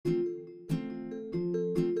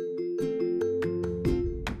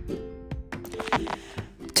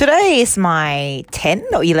Today is my 10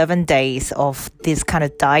 or 11 days of this kind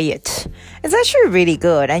of diet. It's actually really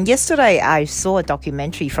good. And yesterday I saw a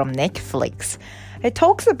documentary from Netflix. It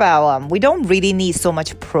talks about we don't really need so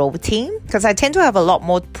much protein because I tend to have a lot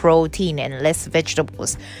more protein and less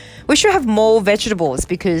vegetables. We should have more vegetables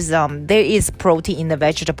because there is protein in the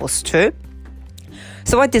vegetables too.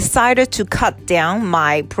 So I decided to cut down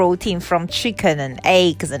my protein from chicken and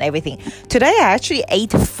eggs and everything. Today I actually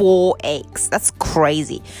ate 4 eggs. That's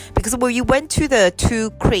crazy. Because when you went to the Two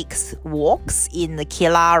Creeks walks in the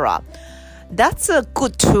Kilara, that's a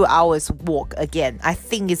good 2 hours walk again. I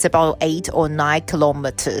think it's about 8 or 9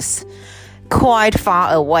 kilometers. Quite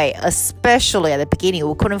far away, especially at the beginning.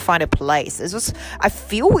 We couldn't find a place. I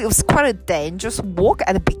feel it was quite a dangerous walk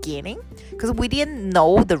at the beginning because we didn't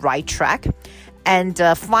know the right track. And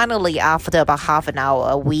finally, after about half an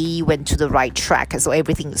hour, we went to the right track. So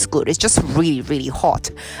everything is good. It's just really, really hot.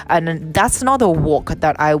 And that's not a walk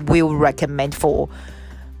that I will recommend for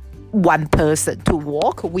one person to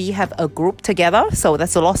walk. We have a group together, so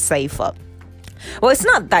that's a lot safer. Well, it's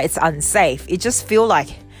not that it's unsafe. It just feels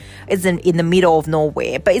like it's in the middle of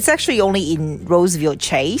nowhere. But it's actually only in Roseville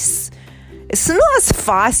Chase. It's not as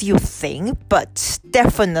far as you think, but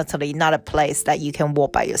definitely not a place that you can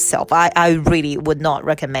walk by yourself. I really would not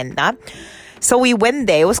recommend that. So we went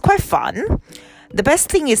there. It was quite fun. The best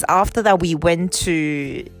thing is after that, we went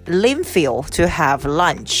to Linfield to have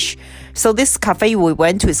lunch. So this cafe we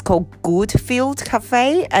went to is called Goodfield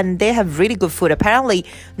Cafe, and they have really good food. Apparently,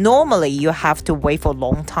 normally you have to wait for a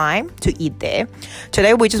long time to eat there.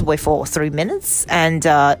 Today, we just wait for 3 minutes, and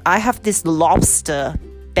I have this lobster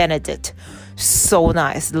Benedict. So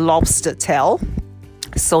nice. Lobster tail.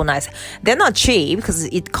 So nice. They're not cheap because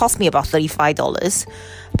it cost me about $35.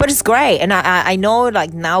 But it's great. And I know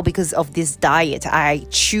like now because of this diet, I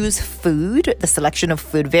choose food, the selection of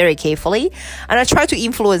food very carefully. And I try to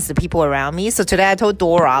influence the people around me. So today I told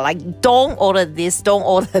Dora, like, don't order this, don't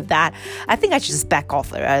order that. I think I should just back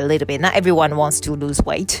off a little bit. Not everyone wants to lose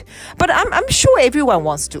weight. But I'm sure everyone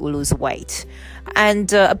wants to lose weight.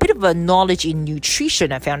 And a bit of a knowledge in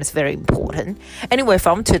nutrition I found is very important. Anyway,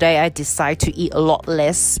 from today, I decide to eat a lot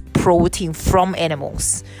less protein from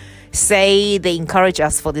animals. Say they encourage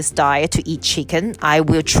us for this diet to eat chicken, I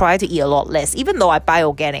will try to eat a lot less. Even though I buy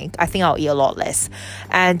organic, I think I'll eat a lot less.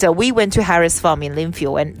 And we went to Harris Farm in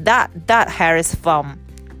Linfield, and that Harris Farm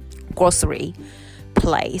grocery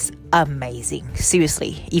place, amazing.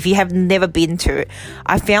 Seriously, if you have never been to it,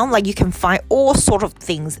 I found like you can find all sort of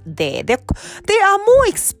things there. They are more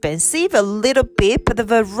expensive a little bit, but the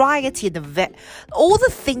variety and all the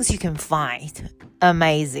things you can find,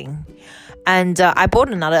 amazing. And I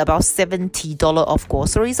bought another about $70 of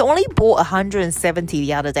groceries. I only bought $170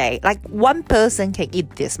 the other day. Like one person can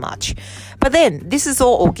eat this much. But then this is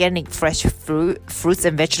all organic, fresh fruits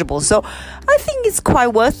and vegetables. So I think it's quite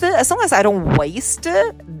worth it. As long as I don't waste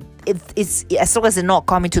it. It's as long as it's not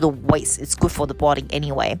coming to the waste. It's good for the body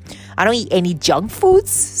anyway. I don't eat any junk foods,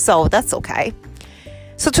 so that's okay.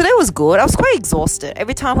 So today was good. I was quite exhausted.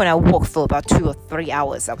 Every time when I walked for about 2 or 3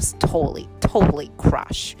 hours, I was totally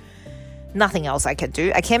crushed. Nothing else I could do.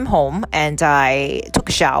 I came home and I took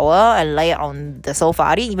a shower and lay on the sofa.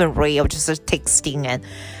 I didn't even read. I was just texting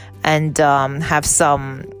and have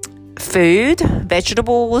some food,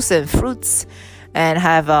 vegetables and fruits, and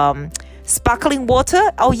have sparkling water.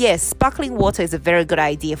 Oh yes, sparkling water is a very good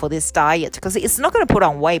idea for this diet because it's not going to put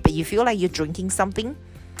on weight, but you feel like you're drinking something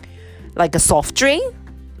like a soft drink.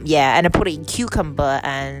 Yeah, and I put it in cucumber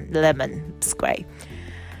and lemon. It's great.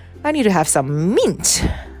 I need to have some mint.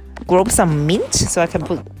 Grow some mint so I can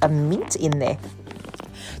put a mint in there.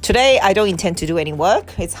 Today I don't intend to do any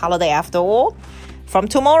work. It's holiday after all. From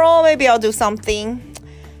tomorrow maybe I'll do something.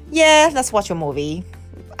 Yeah, let's watch a movie.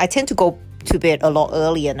 I tend to go to bed a lot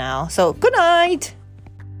earlier now. So good night.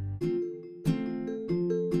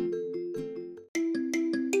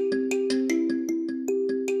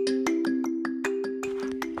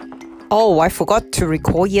 Oh, I forgot to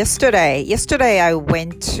record yesterday. Yesterday, I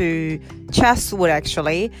went to Chatswood,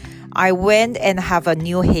 actually. I went and have a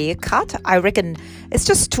new haircut. I reckon it's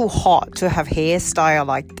just too hot to have hairstyle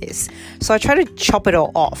like this. So I try to chop it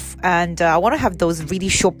all off. And I want to have those really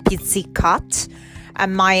short, pixie cuts.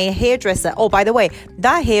 And my hairdresser, oh, by the way,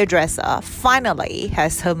 that hairdresser finally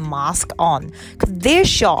has her mask on. Because their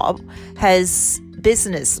shop has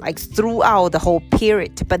business like throughout the whole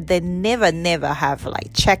period, but they never have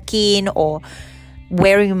like check-in or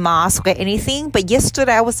wearing mask or anything. But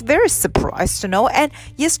yesterday I was very surprised to know, and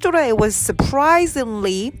yesterday it was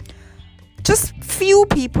surprisingly just few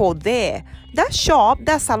people there. That shop,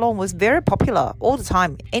 that salon was very popular all the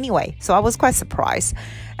time anyway, so I was quite surprised.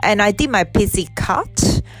 And I did my pixie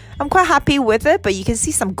cut. I'm quite happy with it, but you can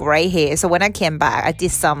see some gray hair. So when I came back, I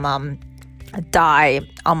did some dye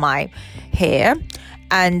on my hair.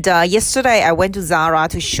 And yesterday I went to Zara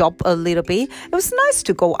to shop a little bit. It was nice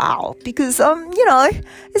to go out because,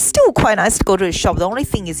 it's still quite nice to go to the shop. The only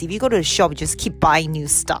thing is if you go to the shop, you just keep buying new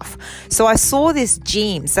stuff. So I saw these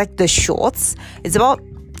jeans, like the shorts. It's about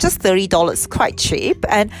just $30, quite cheap.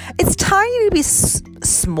 And it's tiny bit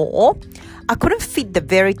small. I couldn't fit the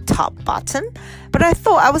very top button, but I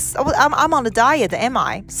thought I'm on a diet, am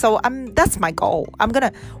I? So that's my goal. I'm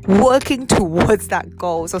gonna working towards that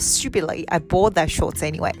goal. So stupidly, I bought that shorts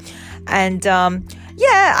anyway, and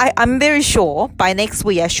I'm very sure by next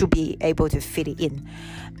week I should be able to fit it in.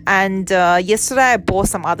 And yesterday I bought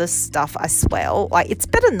some other stuff as well. Like, it's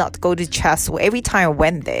better not to go to Chatswood. Every time I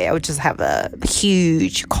went there, I would just have a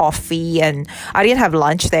huge coffee, and I didn't have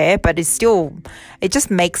lunch there, but it just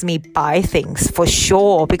makes me buy things for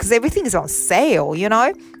sure because everything is on sale,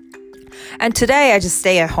 And today I just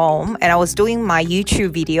stay at home and I was doing my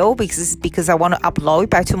YouTube video because I want to upload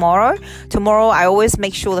by tomorrow. Tomorrow I always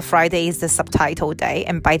make sure the Friday is the subtitle day,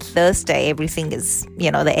 and by Thursday everything is,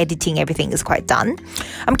 the editing, everything is quite done.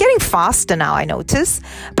 I'm getting faster now, I notice,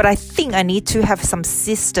 but I think I need to have some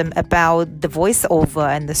system about the voiceover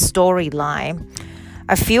and the storyline.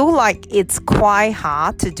 I feel like it's quite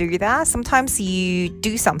hard to do that. Sometimes you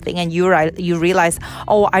do something and you realize,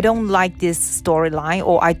 oh, I don't like this storyline,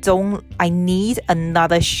 or I need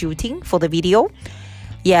another shooting for the video.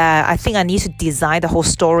 Yeah, I think I need to design the whole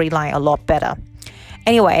storyline a lot better.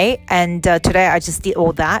 Anyway, and today I just did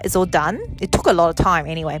all that. It's all done. It took a lot of time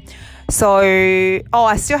anyway. So,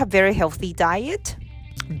 I still have very healthy diet.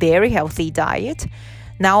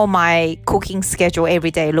 Now my cooking schedule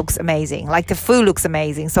every day looks amazing. Like, the food looks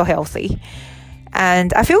amazing, so healthy.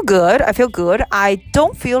 And I feel good. I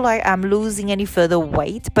don't feel like I'm losing any further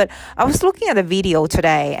weight, but I was looking at a video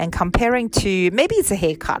today and comparing to, maybe it's a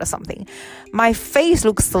haircut or something. My face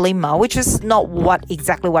looks slimmer, which is not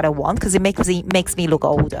exactly what I want because it makes me look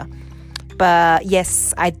older. But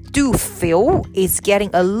yes, I do feel it's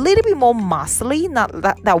getting a little bit more muscly, not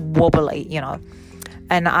that wobbly,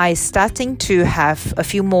 And I starting to have a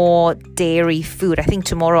few more dairy food. I think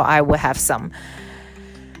tomorrow I will have some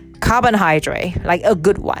carbohydrate, like a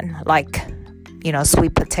good one, like,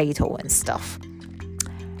 sweet potato and stuff.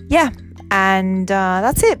 Yeah, and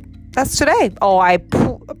that's it. That's today.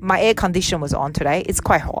 My air conditioner was on today. It's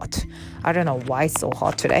quite hot. I don't know why it's so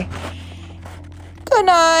hot today. Good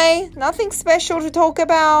night. Nothing special to talk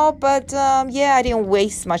about, but I didn't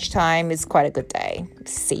waste much time. It's quite a good day.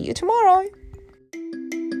 See you tomorrow.